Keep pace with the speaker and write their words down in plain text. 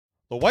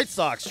The White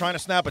Sox trying to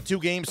snap a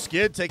two-game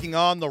skid, taking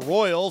on the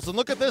Royals. And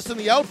look at this in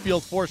the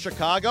outfield for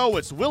Chicago.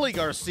 It's Willie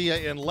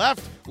Garcia in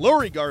left,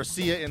 Leury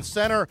Garcia in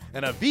center,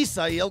 and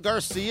Avisail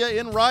Garcia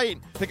in right.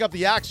 Pick up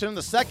the action in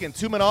the second.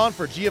 2 men on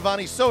for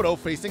Giovanni Soto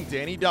facing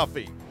Danny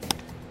Duffy.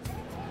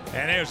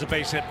 And there's a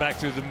base hit back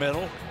through the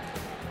middle.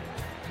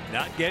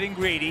 Not getting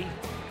greedy.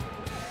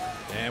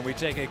 And we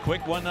take a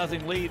quick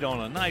 1-0 lead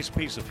on a nice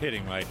piece of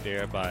hitting right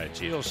there by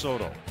Gio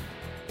Soto.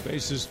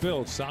 Bases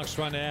filled. Sox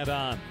trying to add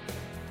on.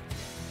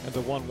 And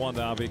the 1-1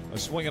 Avi. A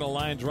swing and a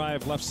line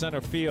drive left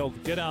center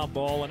field. Get out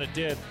ball, and it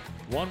did.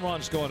 1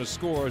 run's going to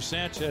score.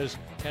 Sanchez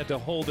had to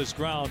hold his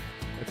ground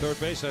at third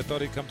base. I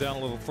thought he'd come down a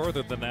little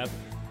further than that.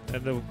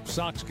 And the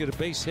Sox get a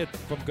base hit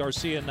from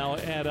Garcia and now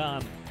add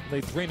on.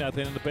 Lead 3-0,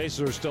 and the bases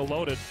are still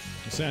loaded.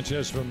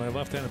 Sanchez from the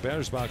left-handed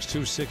batter's box,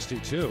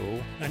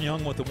 262. And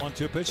Young with the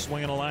 1-2 pitch,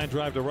 swinging a line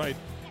drive to right.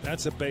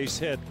 That's a base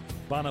hit.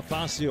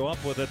 Bonifacio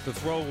up with it. The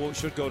throw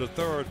should go to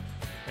third.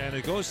 And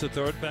it goes to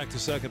third, back to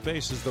second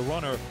base is the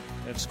runner,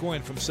 and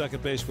scoring from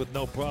second base with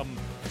no problem,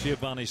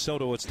 Giovanni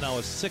Soto. It's now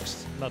a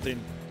 6-0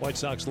 White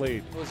Sox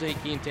lead. Jose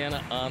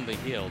Quintana on the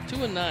hill.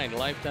 2-9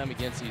 lifetime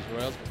against these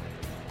Royals.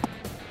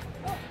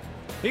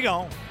 He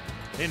gone.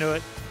 He knew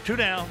it. 2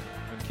 down.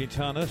 And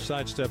Quintana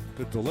sidestepped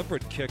a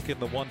deliberate kick in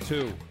the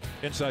 1-2.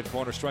 Inside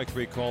corner, strike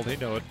 3 called. He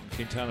knew it.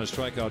 Quintana's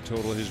strikeout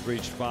total has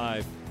reached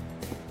 5.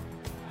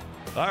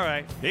 All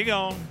right. He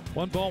gone.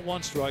 1 ball,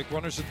 1 strike.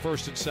 Runners at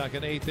first and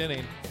second, 8th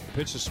inning.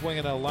 Pitch is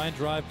swinging a line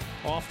drive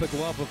off the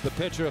glove of the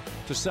pitcher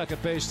to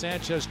second base.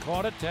 Sanchez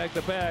caught it, tagged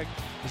the bag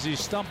as he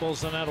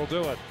stumbles, and that'll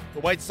do it. The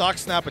White Sox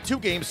snap a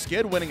two-game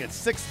skid, winning at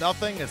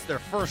 6-0. It's their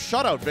first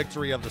shutout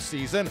victory of the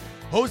season.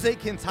 Jose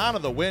Quintana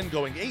the win,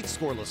 going 8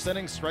 scoreless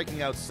innings,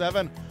 striking out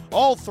 7.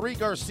 All 3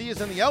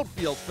 Garcias in the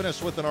outfield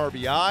finished with an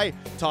RBI.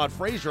 Todd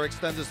Frazier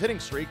extends his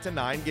hitting streak to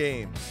 9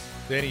 games.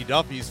 Danny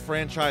Duffy's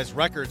franchise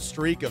record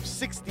streak of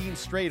 16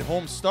 straight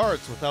home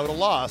starts without a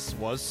loss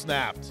was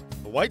snapped.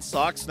 The White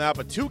Sox snap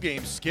a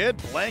two-game skid,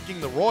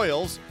 blanking the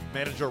Royals.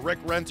 Manager Rick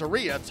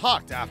Renteria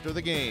talked after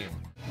the game.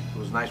 It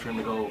was nice for him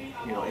to go,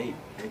 8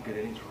 good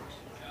innings for us.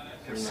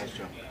 Very nice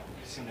job.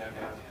 Seemed to have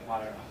a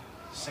lot of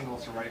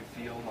singles to right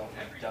field off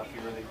of Duffy.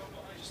 Really,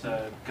 just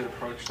a good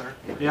approach there.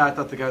 Yeah, I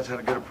thought the guys had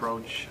a good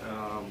approach.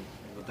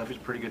 Duffy's a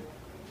pretty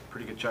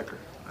good checker.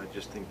 I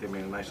just think they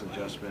made a nice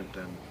adjustment,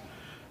 and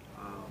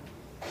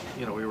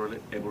we were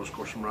able to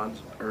score some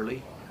runs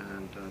early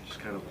and just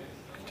kind of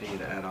continue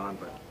to add on.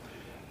 But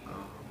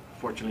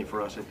fortunately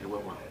for us, it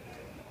went well.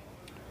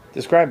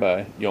 Describe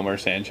Yolmer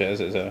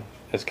Sanchez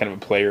as kind of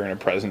a player and a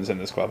presence in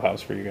this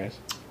clubhouse for you guys.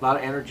 A lot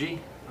of energy.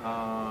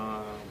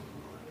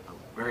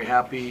 Very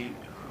happy.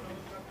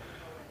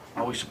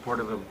 Always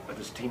supportive of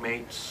his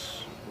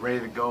teammates. Ready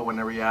to go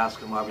whenever you ask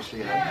him. Obviously,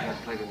 he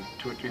hadn't played in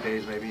 2 or 3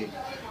 days. Maybe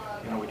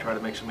we try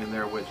to mix him in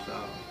there with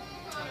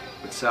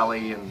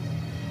Sally, and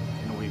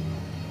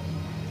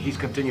he's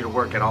continued to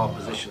work at all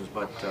positions,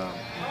 but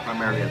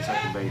primarily at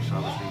second base.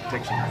 Obviously, he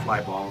takes some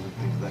fly balls and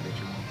things of that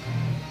nature.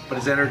 But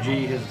his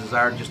energy, his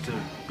desire just to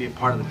be a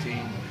part of the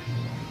team,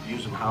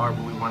 use him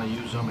however we want to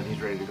use him, and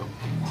he's ready to go.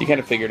 So you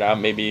kind of figured out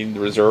maybe the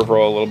reserve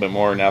role a little bit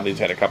more now that he's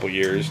had a couple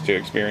years to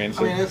experience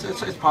it? I mean,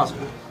 it's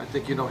possible. I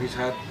think, he's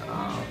had,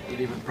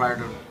 even prior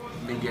to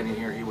me getting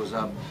here, he was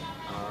up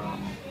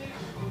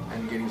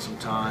and getting some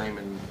time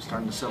and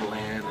starting to settle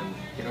in.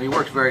 And, he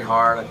works very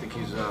hard. I think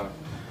he's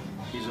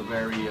a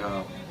very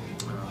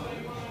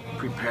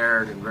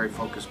prepared and very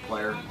focused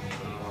player.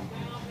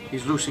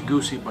 He's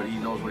loosey-goosey, but he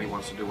knows what he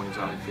wants to do when he's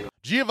out in the field.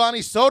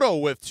 Giovanni Soto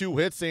with 2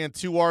 hits and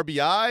 2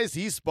 RBIs.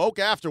 He spoke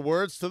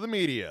afterwards to the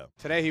media.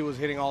 Today he was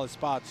hitting all his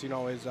spots.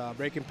 His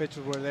breaking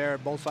pitches were there.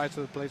 Both sides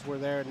of the place were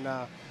there. And,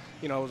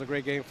 it was a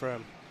great game for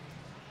him.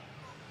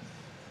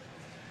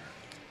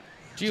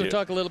 Gio,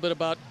 talk a little bit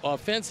about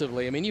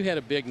offensively. I mean, you had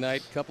a big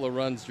night, a couple of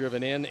runs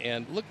driven in,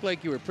 and looked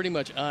like you were pretty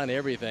much on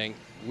everything.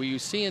 Were you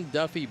seeing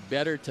Duffy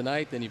better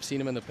tonight than you've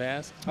seen him in the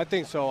past? I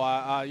think so.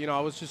 I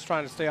was just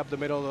trying to stay up the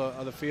middle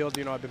of the field.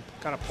 I've been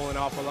kind of pulling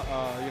off,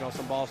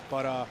 some balls,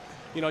 but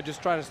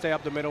just trying to stay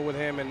up the middle with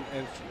him and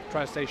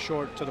try to stay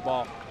short to the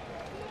ball.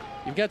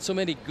 You've got so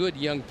many good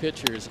young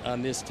pitchers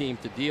on this team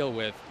to deal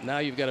with. Now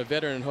you've got a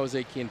veteran,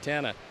 Jose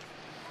Quintana.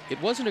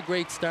 It wasn't a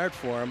great start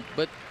for him,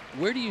 but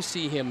where do you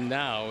see him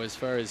now as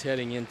far as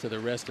heading into the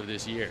rest of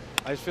this year?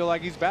 I just feel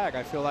like he's back.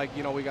 I feel like,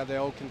 we got the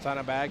old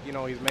Quintana back.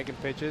 He's making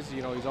pitches.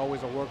 He's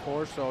always a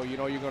workhorse. So, you're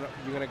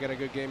gonna get a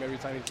good game every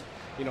time.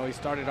 He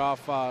started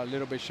off a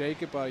little bit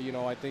shaky, but,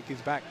 I think he's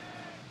back.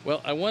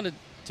 Well, I wanted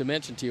to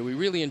mention to you, we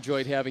really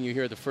enjoyed having you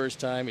here the first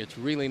time. It's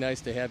really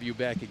nice to have you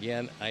back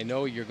again. I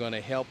know you're going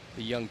to help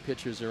the young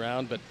pitchers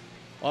around, but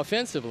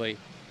offensively,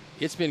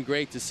 it's been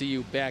great to see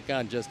you back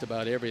on just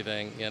about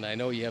everything, and I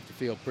know you have to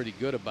feel pretty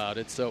good about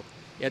it. So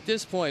at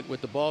this point,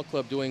 with the ball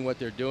club doing what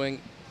they're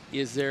doing,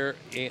 is there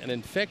an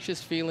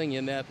infectious feeling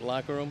in that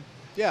locker room?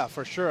 Yeah,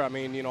 for sure. I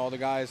mean, all the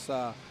guys,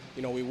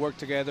 we work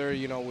together.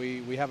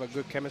 We have a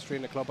good chemistry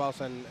in the clubhouse,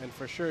 and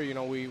for sure,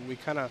 we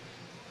kind of,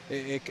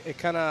 it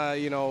kind of,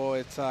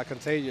 it's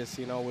contagious.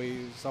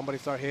 Somebody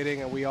start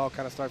hitting, and we all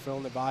kind of start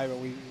feeling the vibe,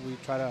 and we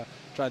try to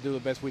try to do the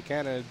best we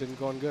can, and it didn't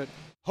go in good.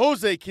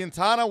 Jose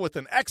Quintana with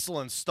an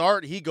excellent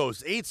start. He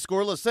goes 8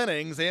 scoreless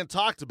innings and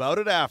talked about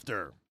it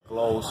after.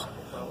 Close,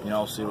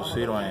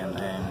 0-0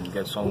 and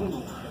get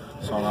some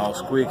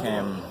outs quick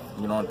and,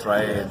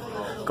 try a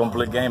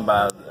complete game,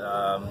 but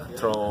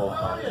throw,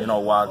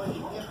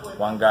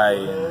 one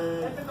guy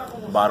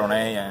bottom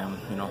A and,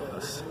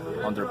 it's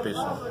under pitch,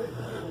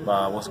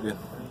 but it was good.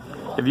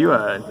 Have you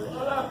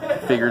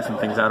figured some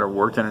things out or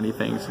worked on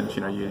anything since,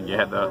 you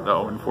had the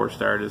 0-4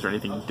 start? Is there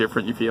anything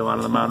different you feel out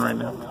of the mound right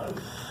now?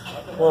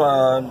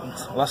 Well,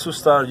 last two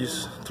start,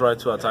 just try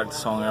to attack the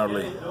zone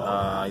early.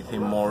 I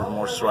think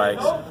more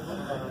strikes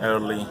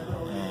early,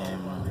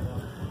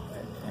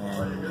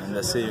 and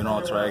that's it.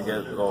 Try to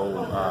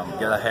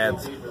get ahead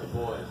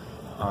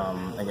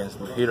against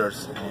the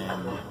hitters,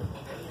 and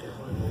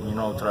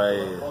try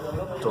to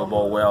throw the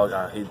ball well.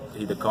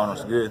 Hit the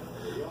corners good,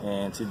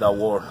 and see that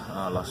war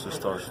last two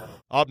starts.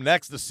 Up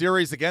next, the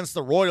series against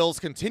the Royals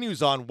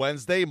continues on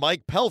Wednesday.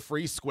 Mike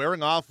Pelfrey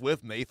squaring off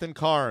with Nathan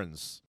Carnes.